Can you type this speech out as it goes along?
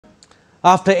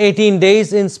After 18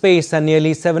 days in space and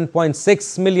nearly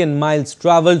 7.6 million miles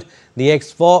travelled, the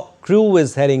X4 crew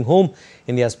is heading home.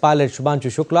 India's pilot Shubhanshu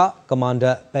Shukla,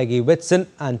 Commander Peggy Whitson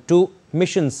and two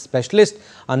mission specialists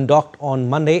undocked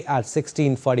on Monday at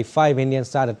 16:45 Indian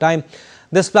Standard Time.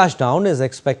 The splashdown is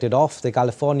expected off the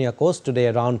California coast today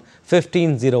around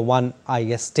 15:01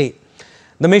 IST.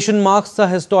 The mission marks a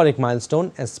historic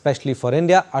milestone, especially for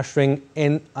India, ushering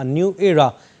in a new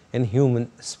era in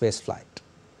human spaceflight.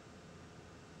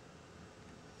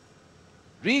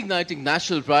 Reigniting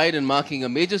national pride and marking a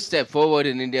major step forward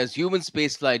in India's human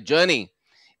spaceflight journey,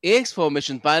 AX-4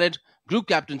 mission pilot Group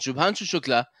Captain Shubhanshu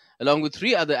Shukla, along with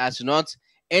three other astronauts,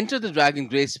 entered the Dragon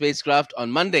Grace spacecraft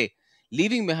on Monday,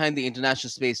 leaving behind the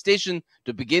International Space Station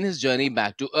to begin his journey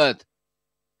back to Earth.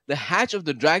 The hatch of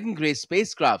the Dragon Grace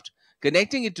spacecraft,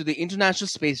 connecting it to the International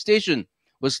Space Station,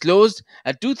 was closed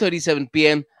at 2:37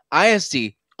 p.m.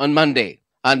 IST on Monday.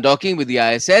 Undocking with the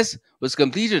ISS was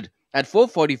completed at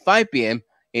 4:45 p.m.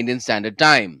 Indian Standard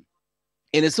Time.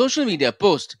 In a social media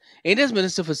post, India's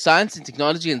Minister for Science and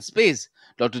Technology and Space,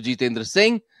 Dr. Jitendra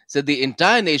Singh, said the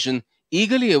entire nation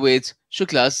eagerly awaits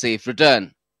Shukla's safe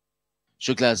return.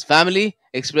 Shukla's family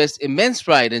expressed immense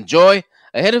pride and joy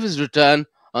ahead of his return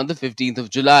on the 15th of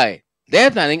July. They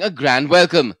are planning a grand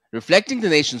welcome, reflecting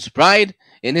the nation's pride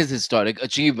in his historic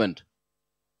achievement.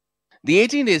 The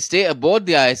 18-day stay aboard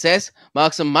the ISS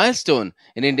marks a milestone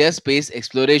in India's space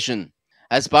exploration.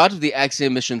 As part of the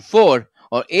Axiom-4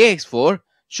 or AX-4,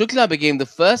 Shukla became the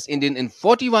first Indian in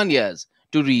 41 years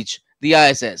to reach the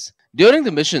ISS. During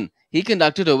the mission, he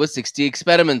conducted over 60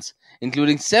 experiments,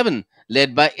 including 7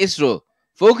 led by ISRO,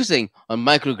 focusing on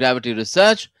microgravity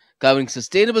research, covering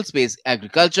sustainable space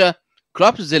agriculture,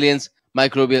 crop resilience,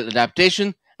 microbial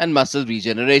adaptation, and muscle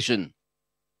regeneration.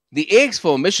 The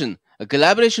AX-4 mission, a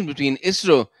collaboration between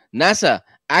ISRO, NASA,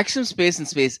 Axiom-Space and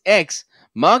SpaceX,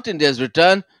 marked India's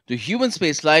return to human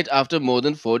spaceflight after more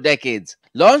than 4 decades.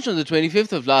 Launched on the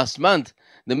 25th of last month,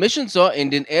 the mission saw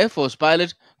Indian Air Force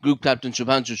pilot Group Captain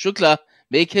Shubhanshu Shukla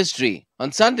make history.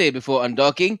 On Sunday, before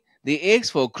undocking, the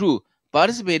AX-4 crew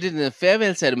participated in a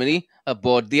farewell ceremony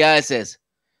aboard the ISS.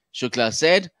 Shukla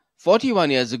said,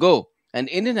 41 years ago, an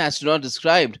Indian astronaut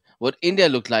described what India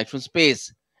looked like from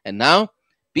space. And now,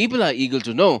 people are eager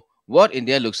to know what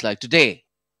India looks like today.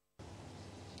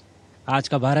 आज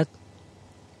का Bharat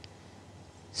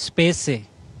space से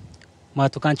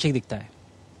महत्वाकांक्षी दिखता है.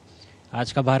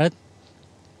 आज का भारत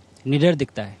निडर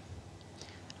दिखता है.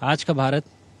 आज का भारत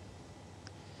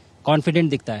कॉन्फिडेंट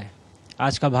दिखता है.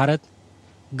 आज का भारत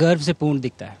गर्व से पूर्ण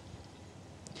दिखता है.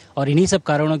 और इन्हीं सब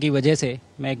कारणों की वजह से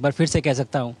मैं एक बार फिर से कह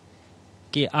सकता हूं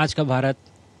कि आज का भारत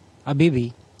अभी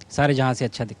भी सारे जहां से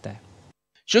अच्छा दिखता है.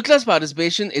 Shukla's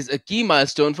participation is a key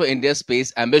milestone for India's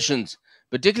space ambitions,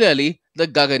 particularly the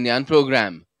Gaganyaan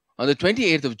program. On the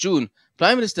 28th of June,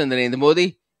 Prime Minister Narendra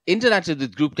Modi interacted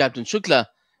with Group Captain Shukla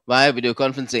via video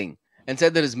conferencing and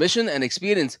said that his mission and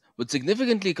experience would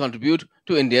significantly contribute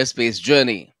to India's space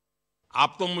journey.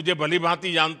 आप तो मुझे भली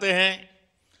भांति जानते हैं,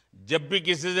 जब भी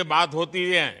किसी से बात होती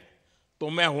है तो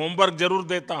मैं होमवर्क जरूर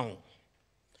देता हूं.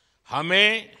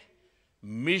 हमें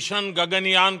मिशन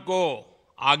गगनयान को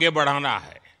आगे बढ़ाना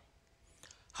है.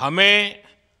 हमें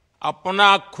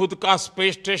अपना खुद का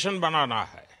स्पेस स्टेशन बनाना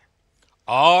है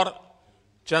और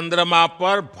चंद्रमा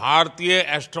पर भारतीय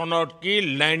एस्ट्रोनॉट की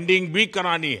लैंडिंग भी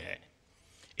करानी है.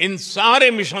 इन सारे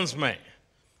मिशंस में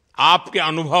आपके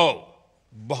अनुभव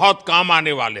बहुत काम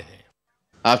आने वाले हैं.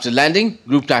 After landing,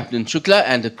 Group Captain Shukla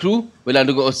and her crew will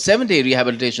undergo a 7-day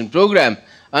rehabilitation program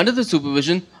under the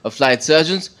supervision of flight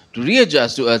surgeons to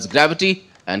readjust to Earth's gravity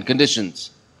and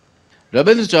conditions.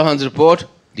 Rabindra Chauhan's report,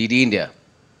 DD India.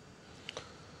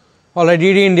 All right,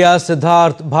 DD India's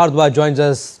Siddharth Bhardwaj joins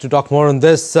us to talk more on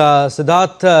this.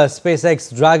 Siddharth,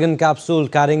 SpaceX Dragon capsule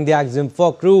carrying the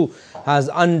Axiom-4 crew has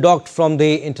undocked from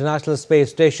the International Space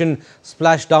Station,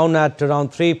 Splashdown at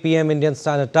around 3 p.m. Indian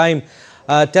Standard Time.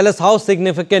 Tell us, how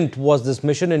significant was this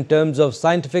mission in terms of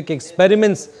scientific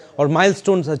experiments or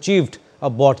milestones achieved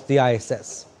aboard the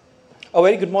ISS? A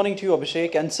very good morning to you,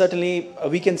 Abhishek, and certainly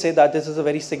we can say that this is a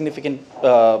very significant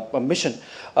mission.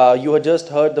 You had just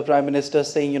heard the Prime Minister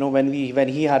saying, when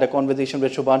he had a conversation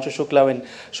with Shubhanshu Shukla, when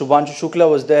Shubhanshu Shukla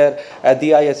was there at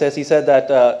the ISS, he said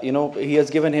that, he has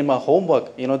given him a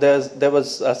homework. There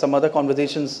was some other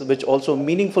conversations, which also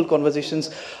meaningful conversations,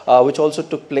 which also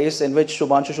took place, in which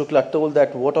Shubhanshu Shukla told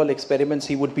that what all experiments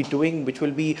he would be doing, which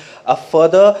will be a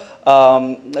further,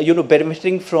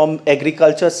 benefiting from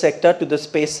agriculture sector to the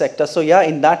space sector. So yeah,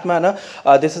 in that manner,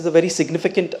 this is a very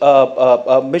significant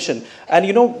mission, and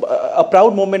a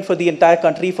proud moment for the entire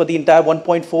country, for the entire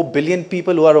 1.4 billion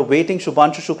people who are awaiting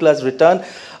Shubhanshu Shukla's return.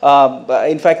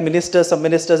 In fact, some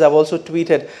ministers have also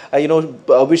tweeted,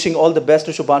 wishing all the best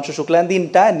to Shubhanshu Shukla, and the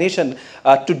entire nation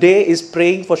today is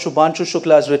praying for Shubhanshu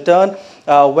Shukla's return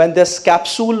when this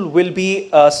capsule will be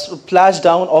splashed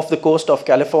down off the coast of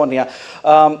California.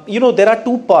 There are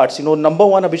two parts. Number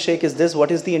one, Abhishek, is this: what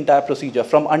is the entire procedure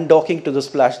from undocking to the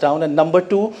splashdown, and number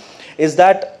two is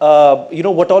that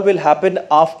what all will happen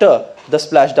after the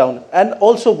splashdown, and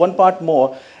also one part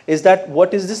more is that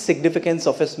what is the significance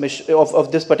of his mission,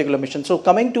 of this particular mission. So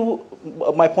coming to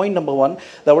my point number one,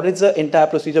 that what is the entire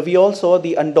procedure. We all saw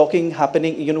the undocking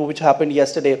happening, which happened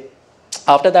yesterday.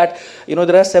 After that,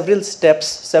 there are several steps,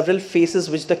 several phases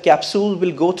which the capsule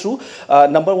will go through.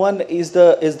 Number one is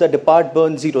the depart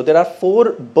burn 0. There are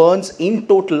 4 burns in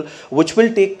total which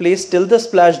will take place till the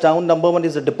splashdown. Number one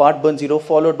is the depart burn 0,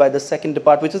 followed by the second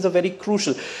depart, which is a very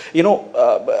crucial.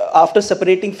 After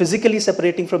physically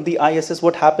separating from the ISS,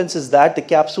 what happens is that the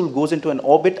capsule goes into an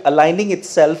orbit, aligning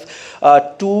itself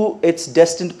to its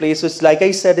destined place, which, like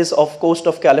I said, is off coast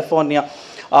of California.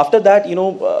 After that,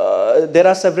 there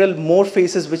are several more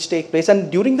phases which take place, and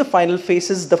during the final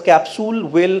phases, the capsule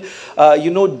will,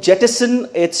 jettison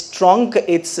its trunk,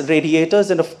 its radiators,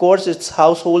 and of course, its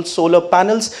household solar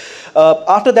panels.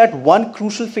 After that, one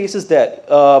crucial phase is there.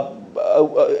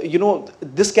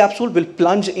 This capsule will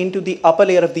plunge into the upper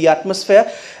layer of the atmosphere,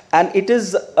 and it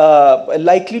is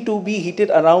likely to be heated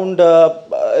around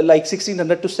like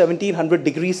 1600 to 1700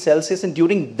 degrees Celsius. And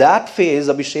during that phase,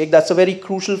 Abhishek, that's a very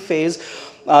crucial phase.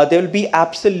 There will be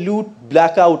absolute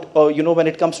blackout, when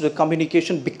it comes to the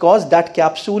communication, because that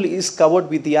capsule is covered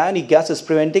with the ionic gases,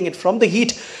 preventing it from the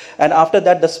heat. And after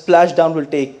that, the splashdown will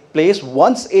take place.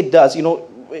 Once it does,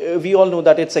 we all know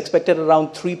that it's expected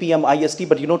around 3 p.m. IST,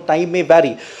 but time may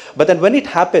vary. But then when it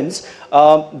happens,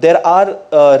 there are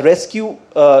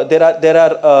there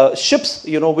are ships,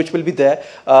 which will be there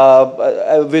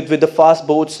with the fast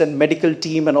boats and medical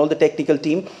team and all the technical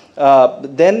team.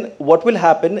 Then what will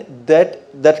happen,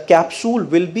 that capsule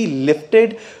will be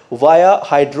lifted via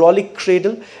hydraulic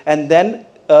cradle, and then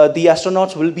the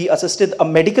astronauts will be assisted. A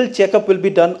medical checkup will be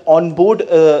done on board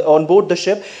the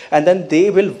ship, and then they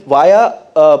will, via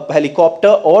helicopter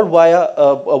or via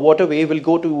a waterway, will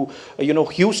go to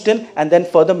Houston, and then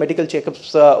further medical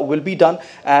checkups will be done,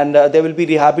 and there will be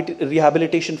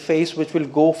rehabilitation phase which will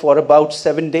go for about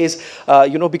 7 days.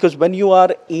 Because when you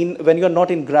are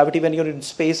not in gravity, when you're in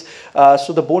space,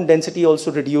 so the bone density also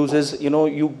reduces.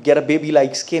 You get a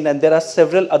baby-like skin, and there are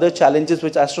several other challenges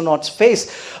which astronauts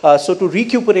face. So to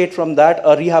recuperate from that,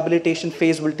 a rehabilitation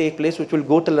phase will take place, which will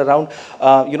go till around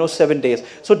 7 days.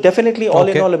 So definitely, all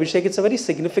in all, Abhishek, it's a very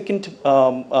significant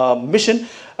mission,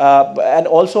 and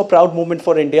also a proud moment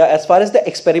for India. As far as the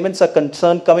experiments are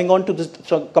concerned, coming on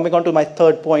to my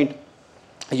third point,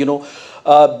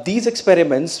 these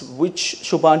experiments which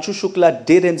Shubhanshu Shukla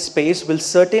did in space will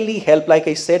certainly help, like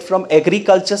I said, from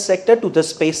agriculture sector to the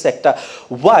space sector.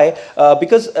 Why?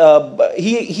 Because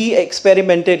he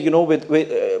experimented, he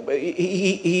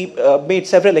made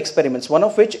several experiments, one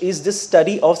of which is this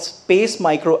study of space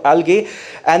microalgae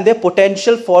and their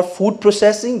potential for food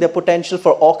processing, their potential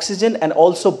for oxygen, and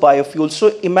also biofuels.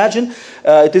 So imagine,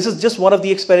 this is just one of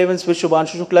the experiments which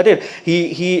Shubhanshu Shukla did.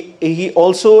 He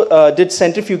also did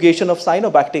centrifugation of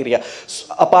cyanobacteria,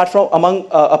 apart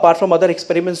from other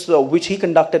experiments which he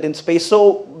conducted in space.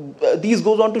 So these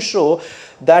goes on to show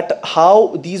that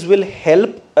how these will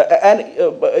help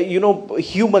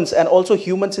humans, and also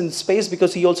humans in space,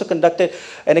 because he also conducted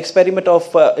an experiment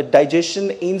of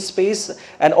digestion in space,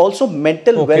 and also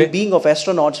mental well-being of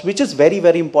astronauts, which is very,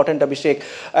 very important, Abhishek.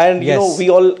 And we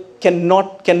all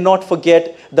cannot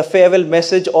forget the farewell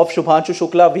message of Shubhanshu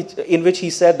Shukla, in which he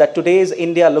said that today's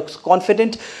India looks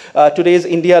confident, today's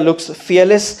India looks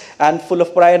fearless and full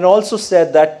of pride, and also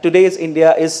said that today's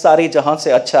India is Sare Jahan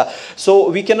se Acha. So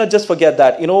we cannot just forget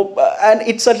that, and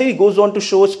it certainly goes on to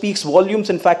show, speaks volumes,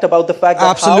 in fact, about the fact that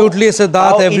absolutely,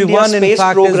 Siddharth, everyone in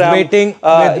fact is waiting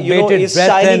with bated is breath,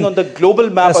 shining on the global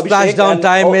map. Splashdown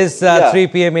time is 3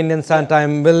 p.m. Indian Standard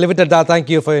Time. We'll leave it at that. Thank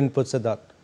you for your input, Siddharth.